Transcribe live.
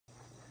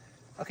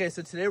Okay,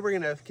 so today we're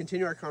going to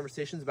continue our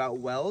conversations about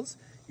wells.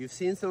 You've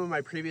seen some of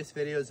my previous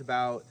videos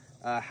about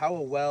how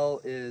a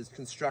well is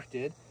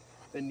constructed.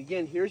 And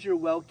again, here's your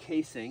well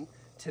casing.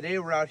 Today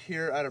we're out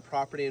here at a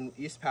property in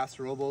East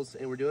Paso Robles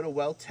and we're doing a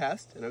well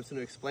test, and I'm just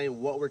going to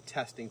explain what we're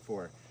testing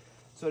for.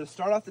 So to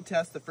start off the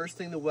test, the first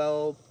thing the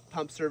well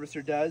pump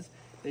servicer does,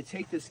 they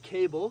take this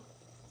cable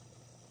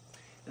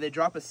and they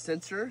drop a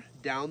sensor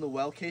down the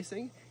well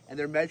casing, and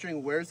they're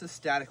measuring where's the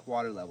static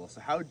water level. So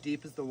how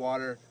deep is the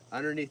water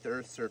underneath the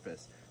Earth's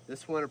surface?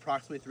 This one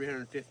approximately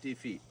 350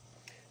 feet.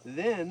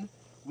 Then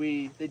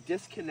they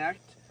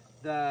disconnect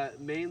the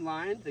main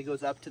line that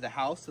goes up to the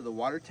house, to the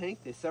water tank.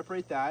 They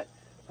separate that,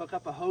 hook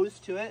up a hose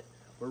to it.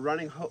 We're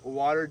running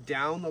water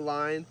down the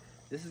line.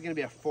 This is going to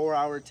be a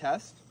 4-hour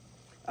test.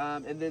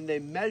 And then they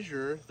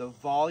measure the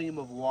volume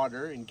of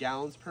water in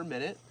gallons per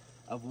minute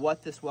of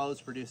what this well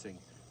is producing.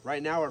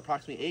 Right now we're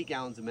approximately 8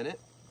 gallons a minute.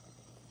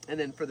 And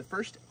then for the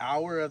first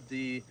hour of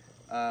the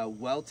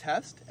well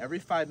test, every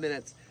 5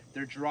 minutes,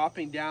 they're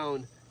dropping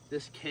down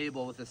this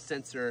cable with a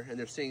sensor and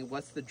they're seeing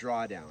what's the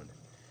drawdown.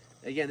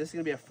 Again, this is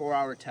going to be a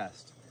 4-hour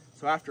test.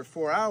 So after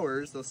 4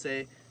 hours, they'll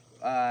say,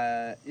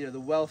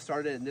 the well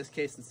started in this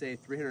case and say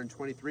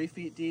 323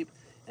 feet deep,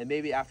 and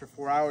maybe after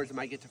 4 hours it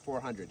might get to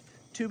 400.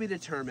 To be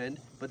determined,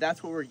 but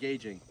that's what we're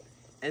gauging.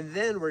 And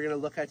then we're going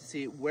to look at to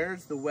see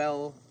where's the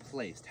well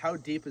placed. How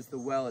deep is the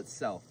well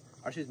itself?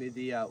 Or excuse me,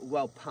 the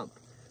well pump.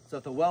 So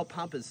if the well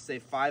pump is, say,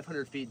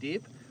 500 feet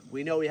deep,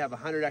 we know we have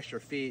 100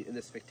 extra feet in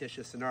this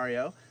fictitious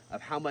scenario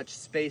of how much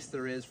space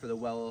there is for the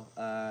well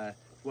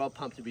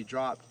pump to be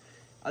dropped.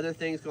 Other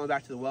things, going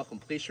back to the well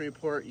completion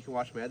report, you can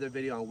watch my other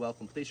video on well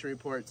completion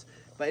reports.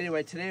 But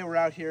anyway, today we're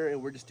out here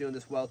and we're just doing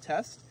this well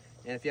test.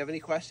 And if you have any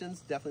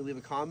questions, definitely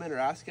leave a comment or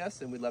ask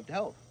us, and we'd love to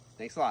help.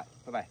 Thanks a lot.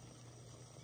 Bye-bye.